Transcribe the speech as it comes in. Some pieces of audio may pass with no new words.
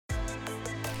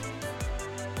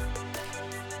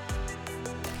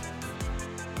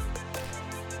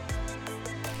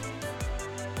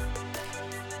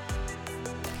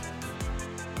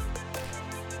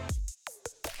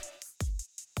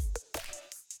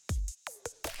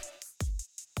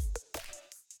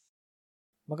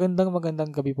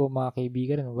Magandang gabi po mga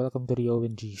kaibigan and welcome to the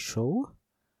ONG Show.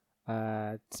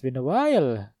 It's been a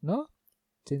while, no?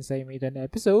 Since I made an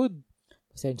episode.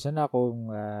 Pasensya na kung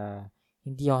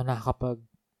hindi ako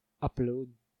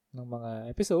nakakapag-upload ng mga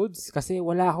episodes kasi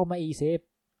wala ako maisip.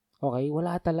 Okay?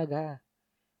 Wala talaga.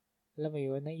 Alam mo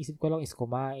yun, naisip ko lang is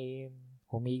kumain,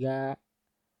 humiga,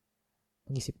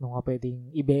 mag-isip nung nga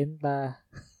pwedeng ibenta.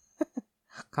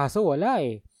 Kaso wala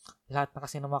eh. Lahat na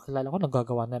kasi ng mga kilala ko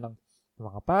naggagawa na ng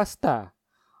mga pasta,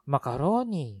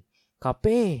 macaroni,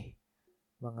 kape,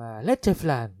 mga leche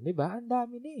flan, di ba? Ang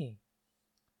dami na eh.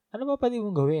 Ano ba pwede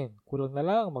mong gawin? Kulang na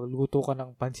lang, magluto ka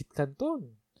ng pancit canton.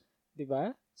 Di ba?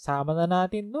 Sama na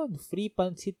natin nun. Free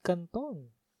pancit canton.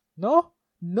 No?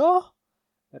 No?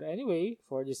 But anyway,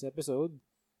 for this episode,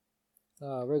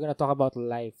 we're gonna talk about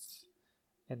life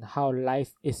and how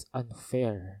life is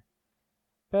unfair.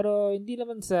 Pero hindi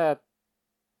naman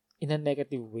in a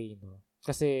negative way, no?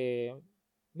 Kasi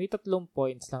may 3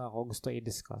 points lang ako gusto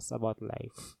i-discuss about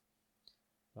life.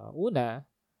 Una,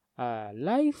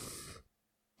 life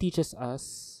teaches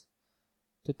us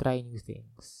to try new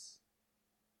things.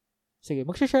 Sige,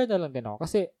 mag-share na lang din ako.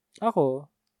 Kasi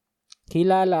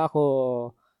kilala ako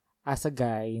as a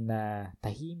guy na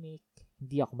tahimik,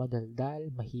 hindi ako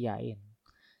madaldal, mahiyain.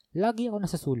 Lagi ako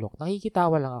nasa sulok,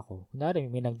 nakikitawa lang ako. Kunwari,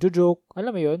 may nagjo-joke.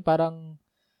 Alam mo yun, parang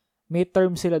may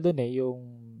term sila dun eh, yung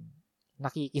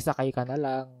nakikisakay ka na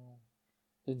lang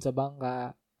dun sa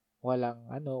bangka,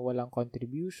 walang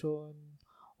contribution,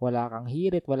 wala kang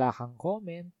hirit, wala kang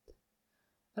comment.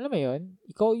 Alam mo yun,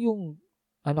 ikaw yung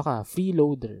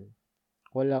freeloader,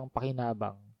 walang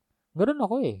pakinabang. Ganoon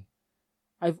ako eh.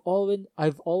 I've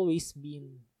always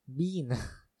been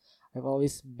I've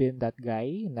always been that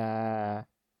guy na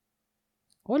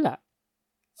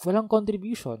walang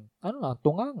contribution.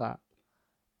 Tunganga.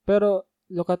 Pero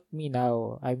look at me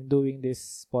now. I'm doing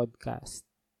this podcast.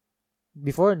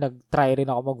 Before, nag-try rin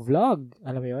ako mag-vlog.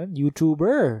 Alam mo yun?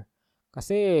 YouTuber.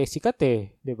 Kasi sikat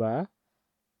eh. Diba?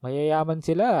 Mayayaman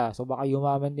sila. So, baka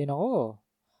yumaman din ako.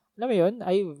 Alam mo yun?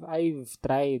 I've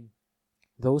tried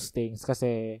those things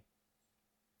kasi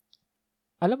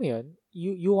alam mo yun?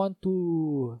 You want to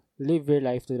live your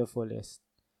life to the fullest.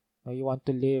 I want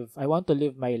to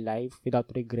live my life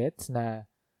without regrets na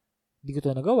hindi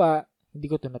ko to nagawa, hindi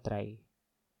ko to na-try.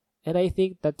 And I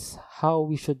think that's how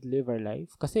we should live our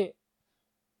life. Kasi,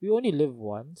 we only live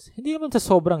once. Hindi naman sa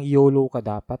sobrang YOLO ka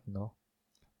dapat, no?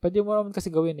 Pwede mo naman kasi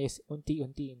gawin is,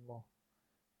 unti-untiin mo.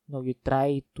 No, you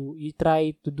try to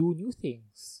do new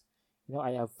things. You know,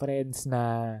 I have friends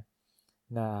na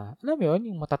alam mo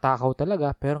yun, yung matatakaw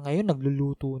talaga, pero ngayon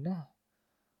nagluluto na.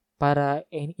 Para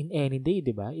in any day,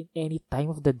 di ba? In any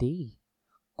time of the day.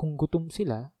 Kung gutom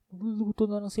sila, magluluto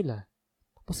na lang sila.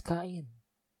 Tapos kain.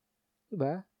 Di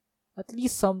ba? At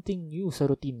least something new sa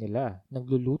routine nila.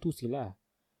 Nagluluto sila.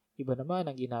 Iba naman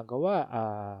ang ginagawa,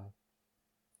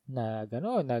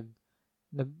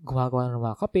 gumagawa ng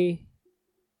mga kape.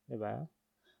 Diba?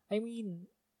 I mean,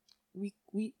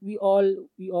 we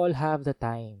all have the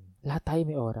time. Lahat tayo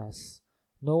may oras.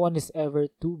 No one is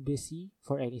ever too busy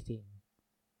for anything.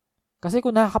 Kasi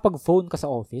kung nakakapag-phone ka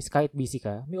sa office, kahit busy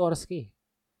ka, may oras ka eh.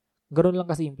 Ganun lang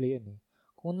kasimple yun eh.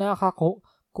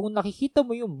 Kung nakikita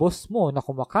mo yung boss mo na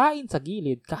kumakain sa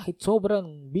gilid kahit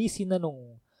sobrang busy na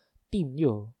nung team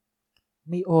nyo,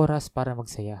 may oras para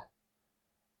magsaya.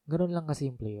 Ganun lang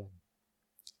kasimple yun.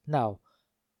 Now,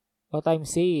 what I'm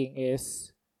saying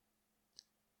is,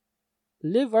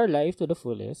 live our life to the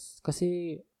fullest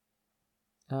kasi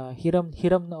hiram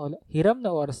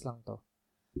na oras lang to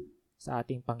sa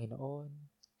ating Panginoon,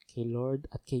 kay Lord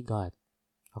at kay God.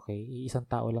 Okay? Iisang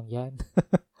tao lang yan.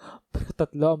 Pero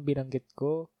 3 ang binanggit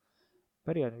ko.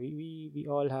 Pero yun, we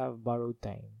all have borrowed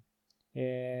time.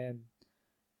 And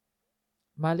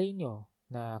malay nyo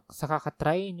na sa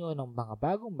kakatry nyo ng mga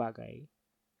bagong bagay,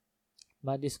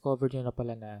 ma-discover nyo na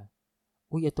pala na,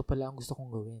 ito pala ang gusto kong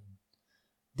gawin.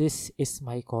 This is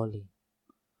my calling.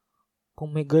 Kung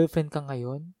may girlfriend ka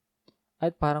ngayon,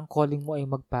 at parang calling mo ay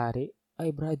magpari,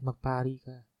 Brad, magpari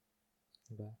ka.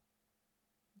 Diba?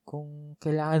 Kung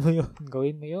kailangan mo yun,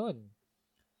 gawin mo yun.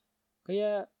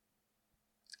 Kaya,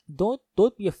 don't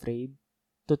be afraid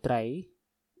to try.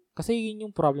 Kasi yun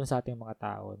yung problem sa ating mga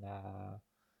tao na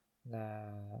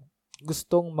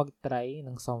gustong mag-try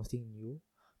ng something new,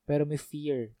 pero may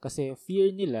fear. Kasi fear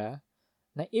nila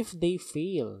na if they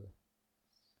fail,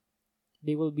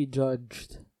 they will be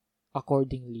judged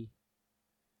accordingly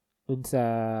dun sa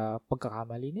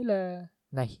pagkakamali nila,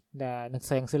 na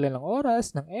nagsayang sila ng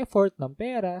oras, ng effort, ng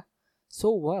pera.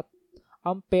 So what?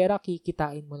 Ang pera,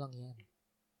 kikitain mo lang yan.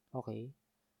 Okay?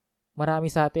 Marami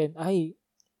sa atin,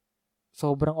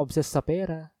 sobrang obsessed sa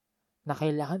pera. na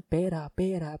kailangan pera,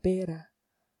 pera, pera.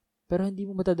 Pero hindi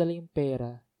mo matadala yung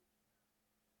pera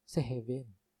sa heaven.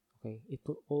 Okay? It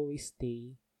will always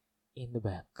stay in the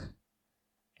bank.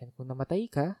 And kung namatay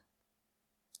ka,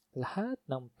 lahat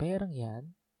ng perang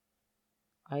yan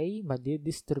ay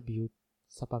madidistribute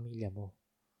sa pamilya mo.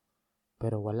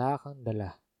 Pero wala kang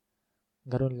dala.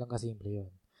 Ganun lang kasimple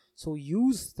yun. So,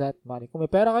 use that money. Kung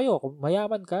may pera kayo, kung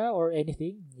mayaman ka or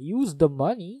anything, use the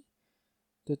money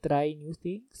to try new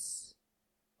things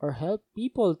or help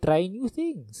people try new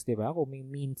things. Diba? Kung may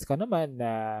means ka naman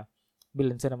na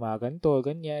bilansa ng mga ganito,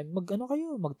 ganyan,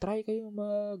 mag-try kayo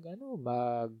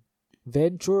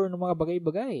mag-venture ng mga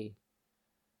bagay-bagay.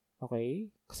 Okay?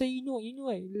 Kasi yun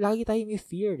lagi tayo may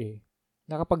fear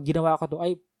na kapag ginawa ko to,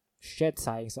 ay, shit,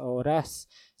 sayang sa oras,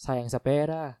 sayang sa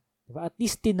pera. Diba? At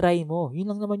least tinry mo.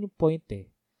 Yun lang naman yung point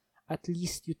At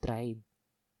least you tried.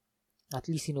 At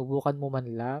least sinubukan mo man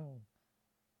lang.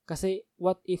 Kasi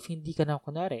what if hindi ka na,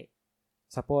 kunwari,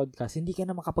 sa podcast, hindi ka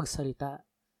na makapagsalita.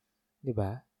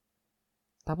 Diba?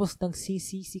 Tapos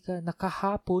nagsisisi ka,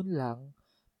 nakahapon lang,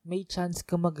 may chance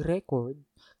ka mag-record,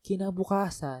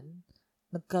 kinabukasan,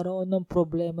 nagkaroon ng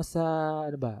problema sa,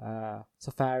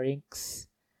 sa pharynx,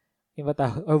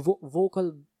 or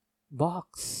vocal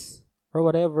box, or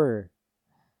whatever.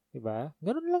 Diba?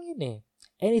 Ganun lang yun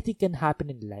Anything can happen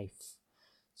in life.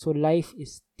 So life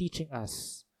is teaching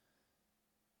us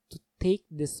to take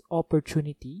this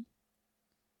opportunity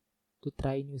to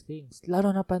try new things.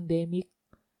 Lalo na pandemic,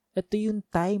 ito yung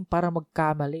time para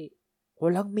magkamali.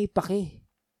 Walang may pake.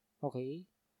 Okay?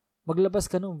 Maglabas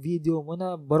ka ng video mo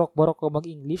na barok-barok ka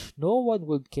mag-English, no one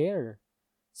would care.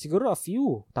 Siguro a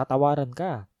few, tatawaran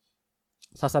ka.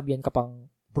 Sasabihan ka pang,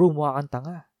 bro, mukha kang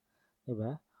tanga.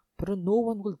 Diba? Pero no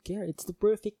one will care. It's the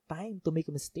perfect time to make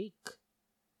a mistake.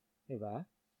 Diba?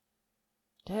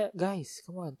 Kaya, guys,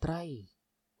 come on, try.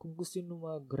 Kung gusto nyo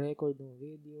mag-record ng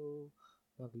video,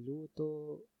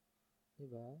 magluto,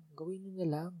 diba? Gawin nyo na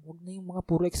lang. Huwag na yung mga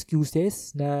puro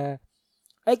excuses na,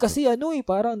 ay kasi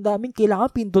parang daming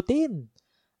kailangan pindutin.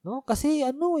 No? Kasi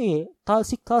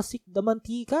talsik-talsik na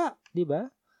mantika.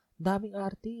 Diba? Daming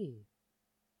arte.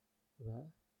 Diba?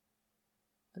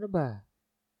 Ano ba?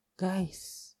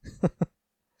 Guys.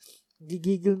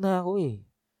 Gigigil na ako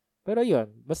Pero yun,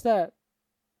 basta,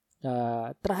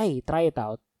 try it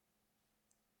out.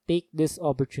 Take this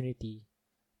opportunity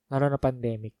lalo na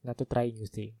pandemic na to try new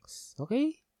things.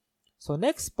 Okay? So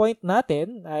next point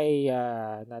natin ay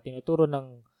na tinuturo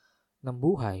ng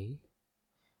buhay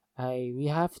ay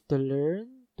we have to learn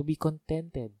to be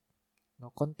contented.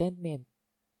 No, contentment.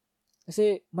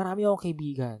 Kasi marami akong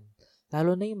kaibigan,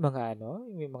 lalo na yung mga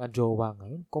yung mga jowa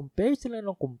ngayon, compare sila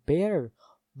ng compare.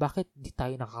 Bakit di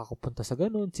tayo nakakapunta sa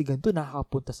ganun? Si ganito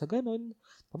nakakapunta sa ganun.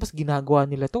 Tapos ginagawa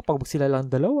nila to pag sila lang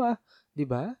dalawa.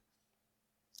 Diba?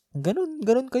 Ganun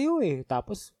kayo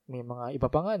Tapos may mga iba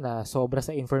pa nga na sobra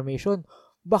sa information.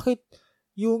 Bakit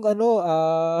yung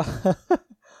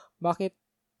bakit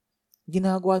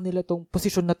ginagawa nila tong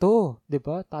posisyon na to?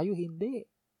 Diba? Tayo hindi.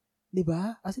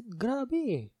 Diba? As in,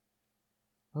 grabe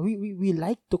We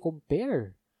like to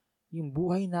compare yung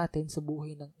buhay natin sa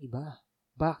buhay ng iba.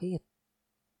 Bakit?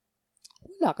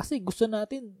 Wala, kasi gusto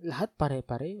natin lahat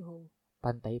pare-pareho,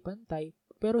 pantay-pantay,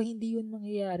 pero hindi yun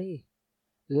mangyayari.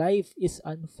 Life is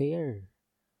unfair.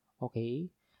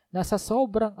 Okay? Nasa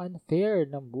sobrang unfair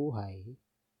ng buhay,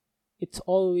 it's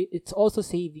also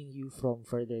saving you from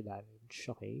further damage.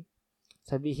 Okay?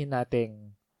 Sabihin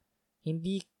natin,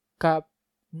 hindi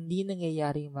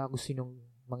nangyayari yung mga gusto nyung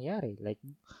mangyari. Like,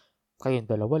 kayong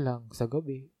dalawa lang sa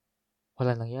gabi,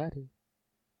 wala nangyari.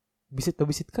 Bisit na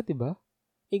bisit ka, diba?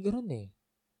 Ganun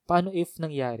Paano if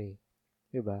nangyari?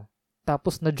 Diba?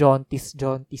 Tapos na jaunties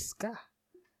ka.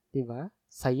 Diba?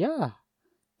 Saya.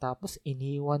 Tapos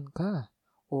iniwan ka.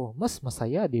 Mas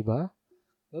masaya, diba?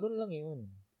 Ganun lang yun.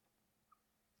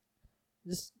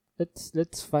 Just,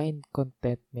 let's find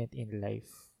contentment in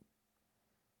life.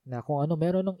 Na kung ano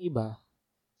meron ng iba,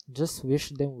 just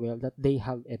wish them well that they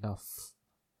have enough.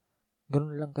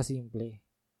 Ganun lang kasimple.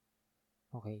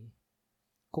 Okay?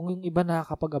 Kung yung iba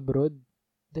nakakapag-abroad,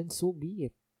 then so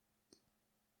be it.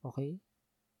 Okay?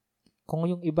 Kung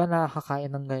yung iba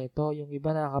nakakain ng ganito, yung iba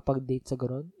nakakapag-date sa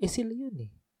ganun, sila yun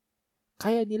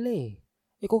Kaya nila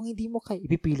kung hindi mo kaya,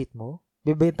 ipipilit mo?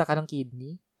 Bebenta ka ng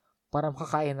kidney para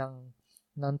makakain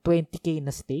ng 20k na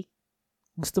steak?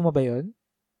 Gusto mo ba yun?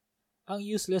 Ang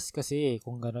useless kasi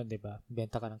kung gano'n, 'di ba?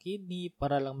 Benta ka ng kidney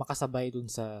para lang makasabay dun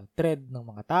sa trend ng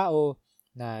mga tao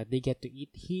na they get to eat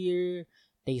here,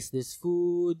 taste this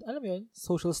food, alam mo 'yun,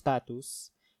 social status.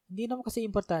 Hindi naman kasi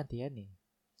importante 'yan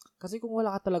Kasi kung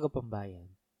wala ka talaga pambayad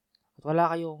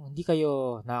at hindi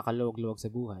kayo nakakaluwag-luwag sa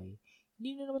buhay,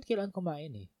 hindi na naman kailangan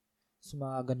kumain eh. Sa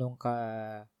mga ganong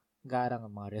garang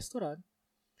mga restaurant.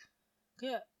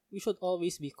 Kaya, we should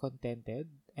always be contented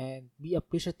and be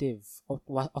appreciative of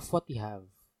what we have.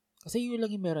 Kasi yun lang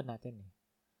yung meron natin eh.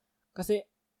 Kasi,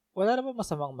 wala namang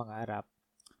masamang mangarap.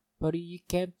 But you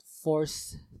can't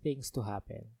force things to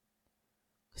happen.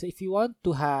 Kasi if you want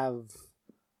to have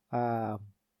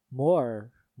more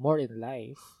in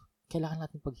life, kailangan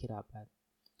natin paghirapan.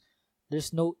 There's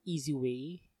no easy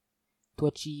way to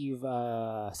achieve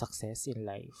success in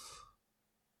life.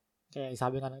 Kaya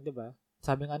sabi nga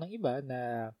ng iba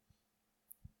na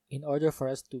in order for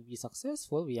us to be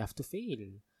successful, we have to fail.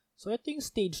 So, ito yung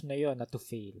stage na yon na to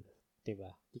fail.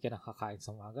 Diba? Di ka nakakain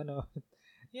sa mga gano'n.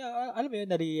 Yeah, alam mo yun,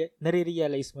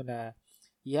 nare-realize mo na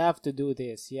you have to do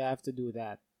this, you have to do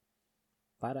that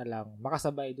para lang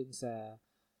makasabay dun sa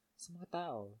mga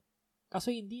tao. Kaso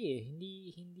hindi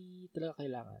talaga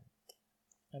kailangan.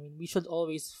 I mean, we should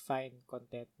always find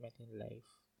contentment in life.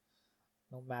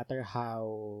 No matter how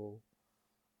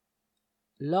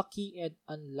lucky and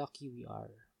unlucky we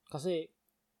are. Kasi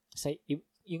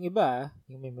yung iba,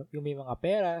 yung may mga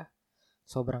pera,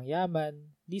 sobrang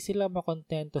yaman, di sila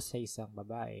makontento sa isang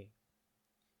babae.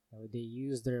 They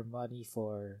use their money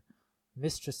for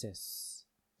mistresses.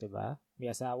 Diba? May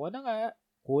asawa na nga,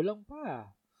 kulang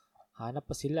pa. Hanap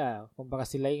pa sila. Kumbaga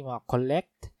sila yung mga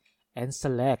collect and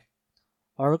select.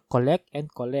 Or collect and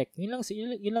collect. Yun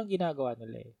lang ginagawa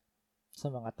nila eh.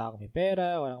 Sa mga taong may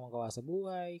pera, walang magawa sa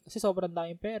buhay. Kasi sobrang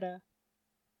daming pera.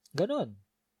 Ganon.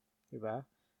 Diba?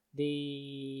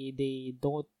 They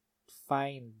don't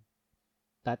find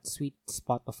that sweet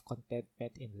spot of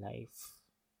contentment in life.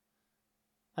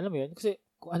 Alam mo yun? Kasi,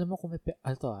 kung alam mo kung may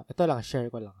ito lang, share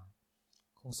ko lang.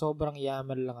 Kung sobrang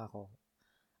yaman lang ako,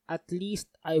 at least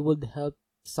I would help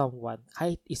someone,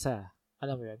 kahit isa.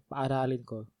 Alam mo yun? Paaralin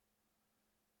ko.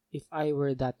 If I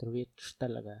were that rich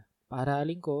talaga,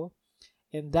 paaralin ko,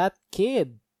 and that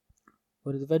kid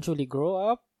would eventually grow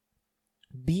up,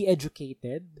 be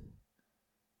educated,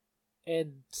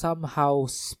 and somehow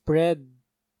spread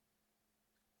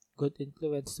good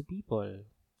influence to people.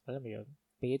 Alam mo yun?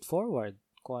 Pay it forward.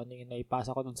 Kung ano yung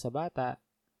naipasa ko dun sa bata,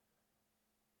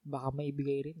 baka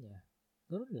maibigay rin niya.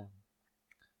 Ganun lang.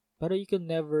 Pero you can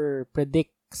never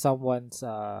predict someone's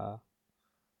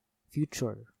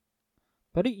future.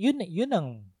 Pero yun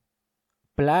ang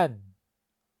plan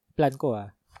ko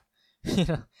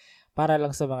para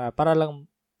lang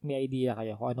may idea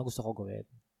kayo kung ano gusto ko gawin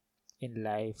in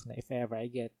life, na if ever I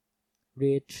get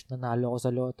rich, nanalo ko sa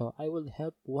loto, I will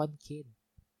help one kid.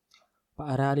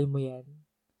 Paaralin mo yan.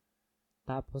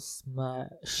 Tapos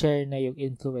ma-share na yung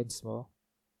influence mo.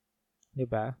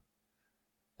 Diba?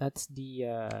 That's the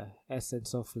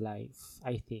essence of life,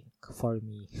 I think, for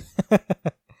me.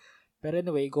 But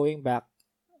anyway, going back,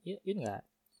 yun nga,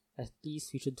 at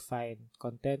least we should find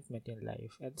contentment in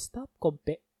life and stop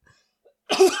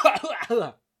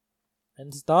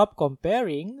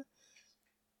comparing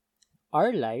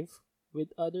our life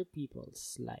with other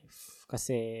people's life.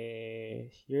 Kasi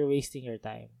you're wasting your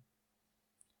time.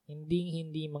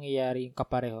 Hindi mangyayari yung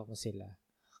kapareho mo sila.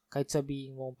 Kahit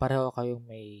sabihin mo pareho kayong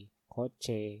may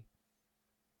kotse,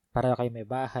 pareho kayong may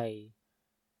bahay,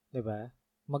 'di ba?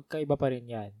 Magkaiba pa rin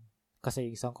 'yan. Kasi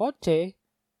yung isang kotse,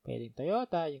 pwedeng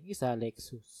Toyota, yung isa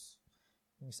Lexus.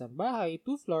 Yung isang bahay,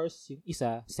 2 floors, yung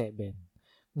isa 7.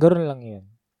 Ganoon lang 'yun.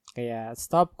 Kaya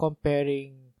stop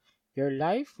comparing your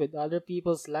life with other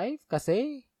people's life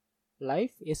kasi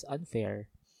life is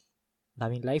unfair.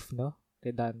 Daming life, no?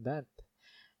 Redundant.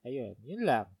 Ayun, yun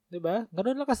lang. 'Di ba?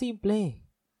 Ganoon lang kasimple.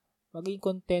 Maging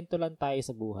kontento lang tayo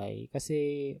sa buhay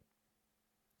kasi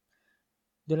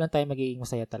doon lang tayo magiging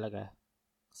masaya talaga.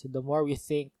 Kasi the more we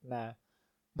think na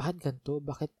bakit ganito?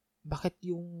 Bakit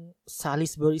yung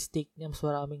Salisbury steak niya mas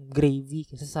maraming gravy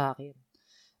kaysa sa akin?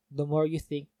 The more you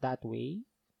think that way,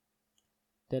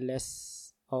 the less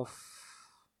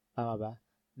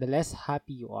the less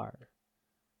happy you are.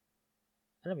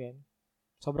 Alam mo yun?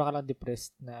 Sobra ka lang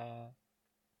depressed na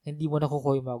hindi mo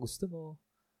nakukuha yung mga gusto mo,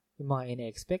 yung mga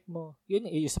ina-expect mo. Yun,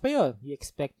 isa pa yun. You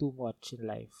expect too much in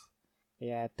life.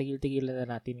 Kaya tigil-tigilan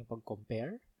na natin yung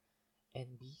pag-compare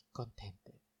and be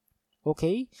contented.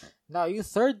 Okay? Now, yung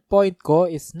third point ko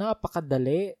is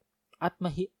napakadali at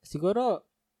siguro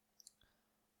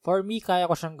for me, kaya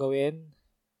ko siyang gawin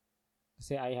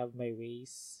kasi I have my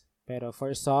ways. Pero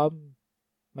for some,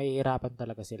 mahihirapan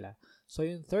talaga sila. So,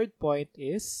 yung third point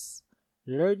is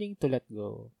learning to let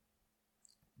go.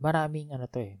 Maraming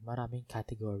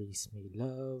categories. May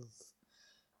love,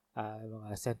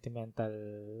 mga sentimental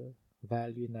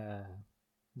value na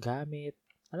gamit.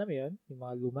 Alam mo yun? Yung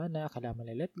mga luma na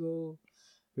kailangan let go.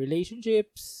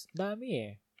 Relationships, dami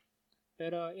eh.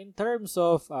 Pero in terms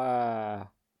of,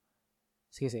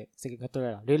 sige, ganito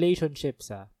na lang.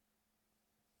 Relationships,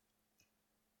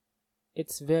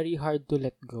 it's very hard to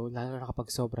let go, lalo na kapag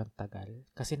sobrang tagal.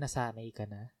 Kasi nasanay ka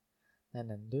na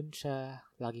nandun siya,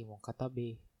 lagi mong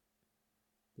katabi.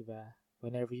 Diba?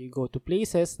 Whenever you go to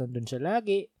places, nandun siya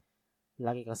lagi.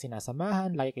 Lagi kang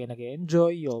sinasamahan, lagi kayo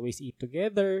nag-enjoy, you always eat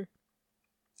together.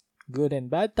 Good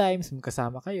and bad times,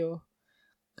 magkasama kayo.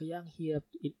 Kaya ang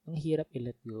hirap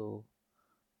i-let go.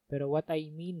 Pero what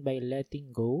I mean by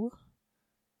letting go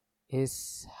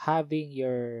is having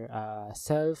your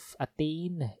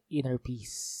self-attain inner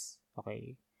peace.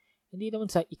 Okay? Hindi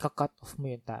naman sa ika-cut off mo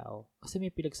yung tao. Kasi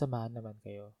may pinagsamahan naman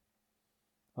kayo.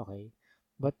 Okay?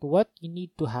 But what you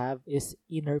need to have is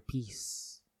inner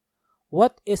peace.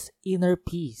 What is inner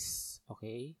peace?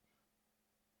 Okay?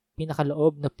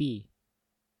 Pinakaloob na P.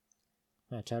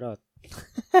 Charot.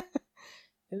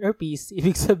 Inner peace,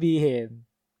 ibig sabihin,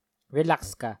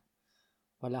 relax ka.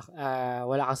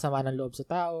 Wala kang sama ng loob sa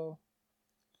tao.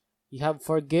 You have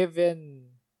forgiven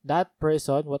that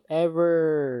person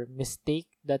whatever mistake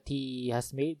that he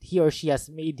or she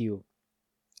has made you.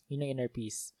 Yun ang inner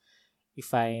peace. You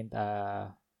find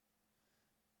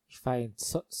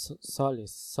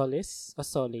solace or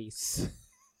solace.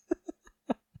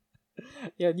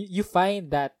 Yeah, you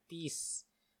find that peace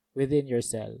within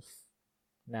yourself.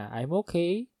 Na I'm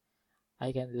okay. I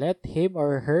can let him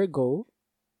or her go.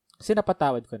 Kasi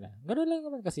napatawad ko na. Ganoon lang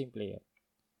naman kasimple yun.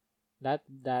 That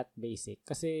basic.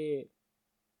 Kasi,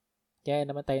 kaya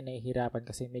naman tayo nahihirapan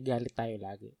kasi may galit tayo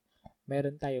lagi.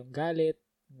 Meron tayong galit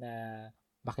na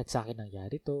bakit sa akin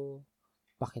nangyari to?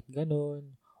 Bakit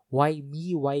ganun? Why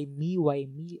me? Why me? Why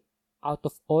me? Out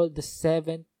of all the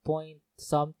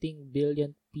 7-point-something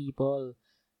billion people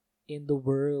in the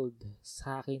world,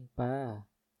 sa akin pa.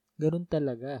 Ganun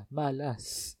talaga.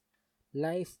 Malas.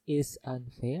 Life is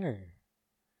unfair.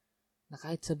 Na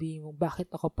kahit sabihin mo,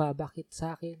 bakit ako pa? Bakit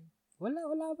sa akin?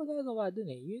 Wala magagawa dun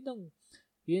eh.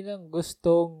 Yun ang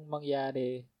gustong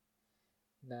mangyari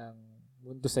ng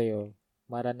mundo sa'yo.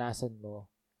 Maranasan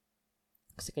mo.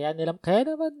 Kasi kaya mo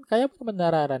naman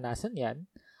nararanasan yan.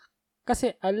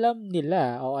 Kasi alam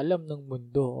nila, o alam ng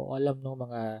mundo, o alam ng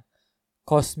mga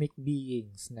cosmic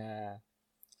beings na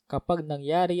kapag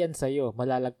nangyari yan sa'yo,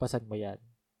 malalagpasan mo yan.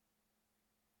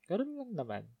 Ganun lang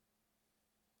naman.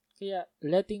 Kaya,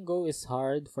 letting go is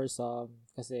hard for some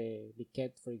kasi they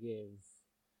can't forgive.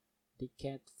 They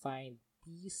can't find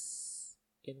peace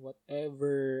in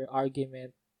whatever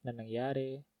argument na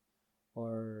nangyari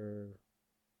or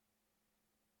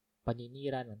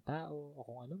paninira ng tao o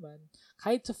kung ano man.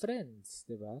 Kahit sa friends,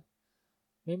 di ba?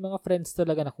 May mga friends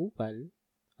talaga na kupal,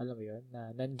 alam mo yun,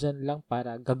 na nandyan lang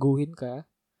para gaguhin ka,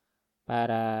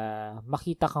 para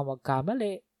makita kang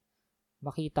magkamali,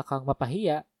 makita kang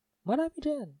mapahiya. Marami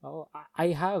dyan. Oo,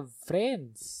 I have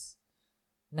friends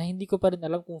na hindi ko pa rin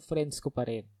alam kung friends ko pa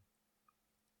rin.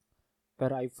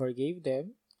 Pero I forgave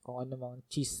them kung ano mang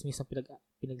chismis ang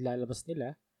pinaglalabas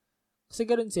nila. Kasi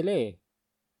ganoon sila eh.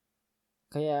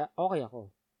 Kaya okay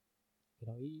ako. You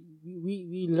know,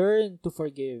 we learn to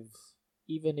forgive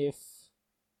even if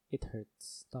it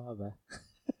hurts. Tama ba?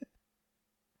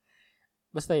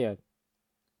 Basta yun.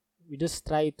 We just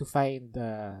try to find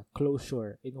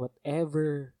closure in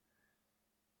whatever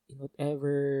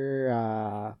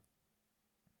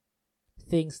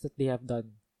things that they have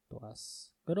done to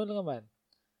us. Ganun lang naman.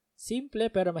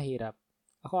 Simple pero mahirap.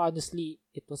 Ako honestly,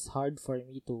 it was hard for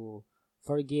me to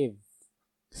forgive.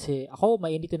 Kasi ako,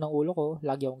 mainitin ang ulo ko.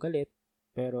 Lagi akong galit.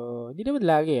 Pero, hindi naman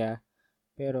lagi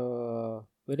Pero,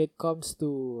 when it comes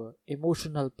to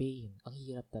emotional pain, ang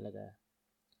hirap talaga.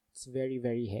 It's very,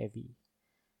 very heavy.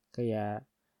 Kaya,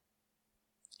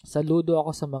 saludo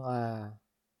ako sa mga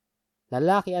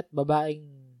lalaki at babaeng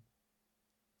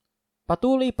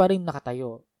patuloy pa rin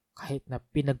nakatayo kahit na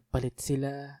pinagpalit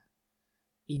sila,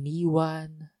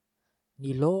 iniwan,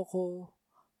 niloko,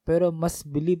 pero mas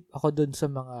believe ako dun sa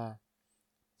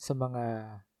mga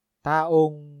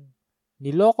taong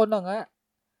niloko na nga,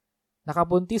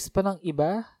 nakabuntis pa ng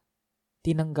iba,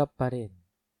 tinanggap pa rin.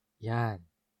 Yan.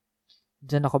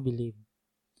 Diyan ako believe.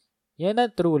 Yan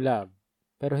ang true love.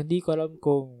 Pero hindi ko alam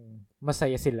kung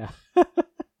masaya sila.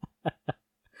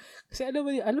 Kasi alam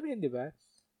mo yun, di ba?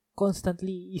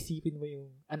 Constantly isipin mo yung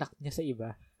anak niya sa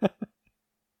iba.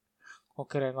 Kung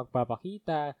kailan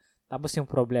magpapakita. Tapos yung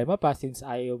problema pa, since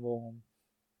ayaw mong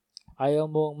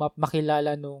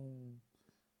makilala nung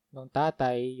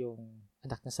tatay, yung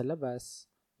anak niya sa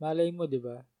labas. Malay mo, di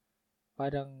ba?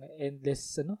 Parang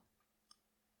endless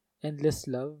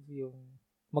love. Yung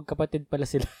magkapatid pala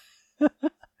sila.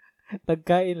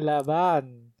 Nagkain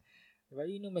laban. Diba?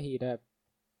 Yun yung mahirap.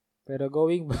 Pero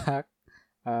going back,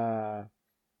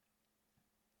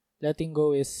 letting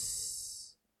go is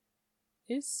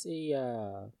it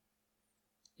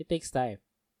takes time.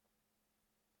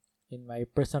 In my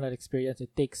personal experience,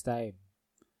 it takes time.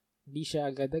 Hindi siya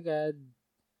agad-agad.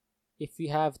 If you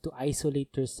have to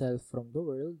isolate yourself from the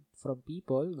world, from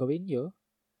people, gawin nyo.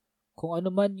 Kung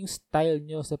ano man yung style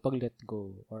nyo sa pag-let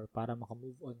go or para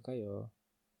makamove on kayo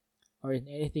or in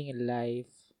anything in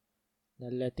life, na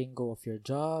letting go of your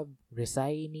job,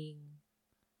 resigning,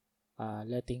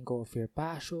 letting go of your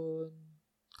passion.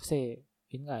 Kasi,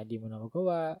 yun nga, hindi mo na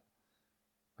magawa.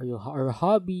 Or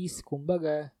hobbies,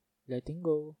 kumbaga, letting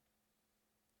go.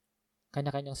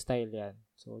 Kanya-kanyang style yan.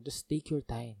 So, just take your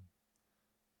time.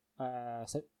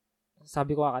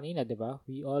 Sabi ko kanina, di ba?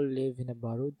 We all live in a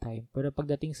borrowed time. Pero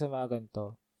pagdating sa mga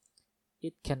ganito,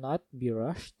 it cannot be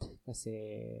rushed kasi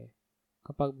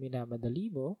kapag minamadali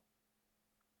mo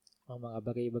ang mga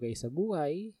bagay-bagay sa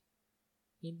buhay,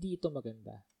 hindi ito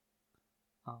maganda.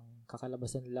 Ang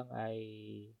kakalabasan lang ay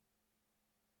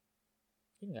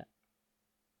yun nga,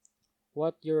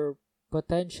 what you're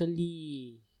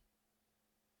potentially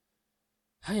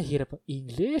hirap ang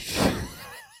English.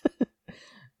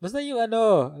 Basta yung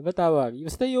ano tawag?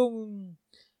 Basta yung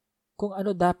kung ano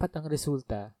dapat ang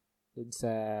resulta dun sa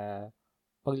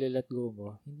pag-let go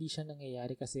mo, hindi siya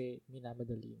nangyayari kasi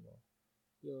minamadali mo.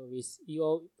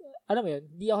 Alam mo yun,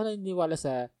 hindi ako naniniwala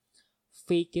sa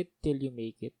fake it till you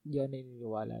make it. Hindi ako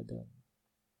naniniwala doon.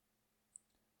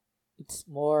 It's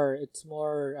more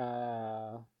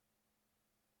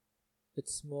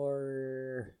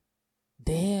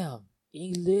damn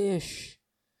English.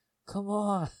 Come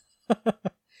on.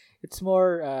 It's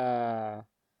more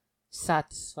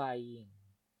satisfying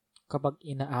kapag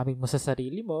inaamin mo sa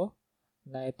sarili mo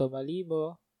na ito mali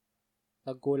mo,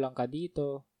 nagkulang ka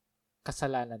dito,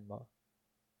 kasalanan mo.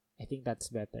 I think that's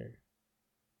better.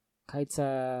 Kahit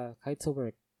sa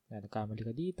work, na nagkamali ka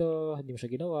dito, hindi mo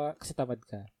siya ginawa, kasi tamad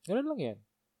ka. Ganun lang yan.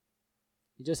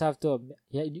 You just have to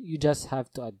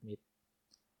admit.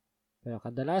 Pero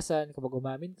kadalasan, kapag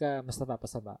umamin ka, mas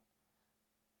napapasama.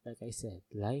 Like I said,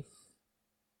 life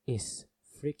is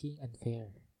freaking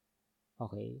unfair.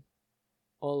 Okay?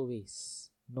 Always.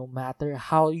 No matter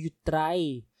how you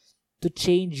try to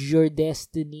change your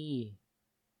destiny,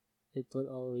 it will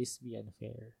always be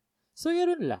unfair. So,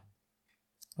 yun lang.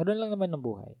 Ganoon lang naman ng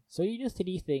buhay. So, yun yung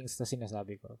 3 things na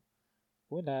sinasabi ko.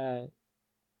 Una,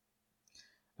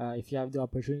 if you have the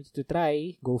opportunity to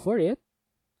try, go for it.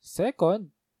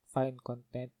 Second, find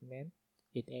contentment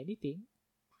in anything.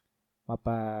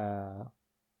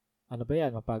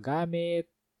 Mapagamit,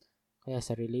 kaya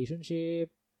sa relationship,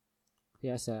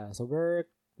 kaya sa work,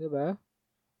 diba?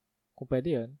 Kung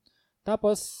pwede yun.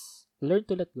 Tapos, learn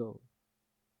to let go.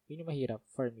 Yun yung mahirap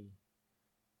for me.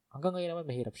 Hanggang ngayon naman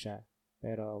mahirap siya.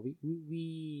 Pero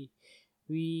we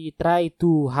try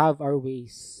to have our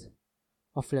ways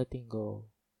of letting go.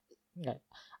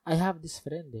 I have this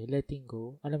friend letting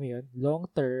go. Alam mo yun? Long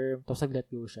term, tapos nag-let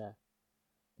go siya.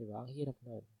 Diba? Ang hirap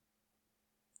nun.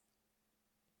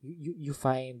 You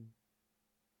find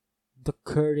the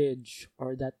courage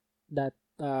or that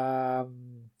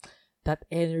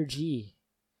energy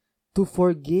to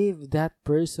forgive that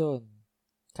person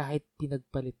kahit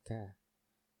pinagpalit ka.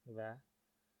 Diba?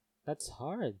 That's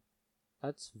hard.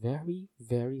 That's very,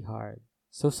 very hard.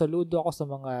 So, saludo ako sa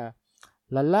mga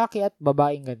lalaki at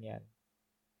babaeng ganyan.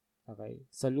 Okay?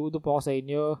 Saludo po ako sa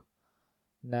inyo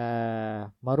na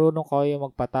marunong kayo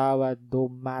magpatawad no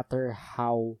matter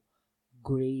how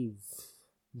grave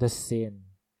the sin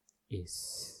is.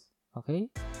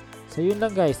 Okay? So, yun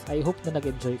lang guys. I hope na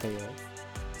nag-enjoy kayo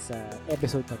sa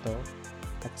episode na to.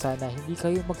 At sana hindi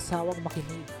kayo magsawang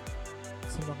makinig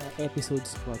sa mga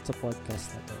episodes ko at sa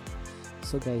podcast na to.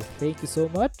 So guys, thank you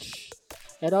so much.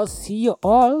 And I'll see you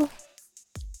all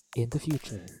in the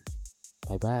future.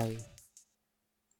 Bye-bye.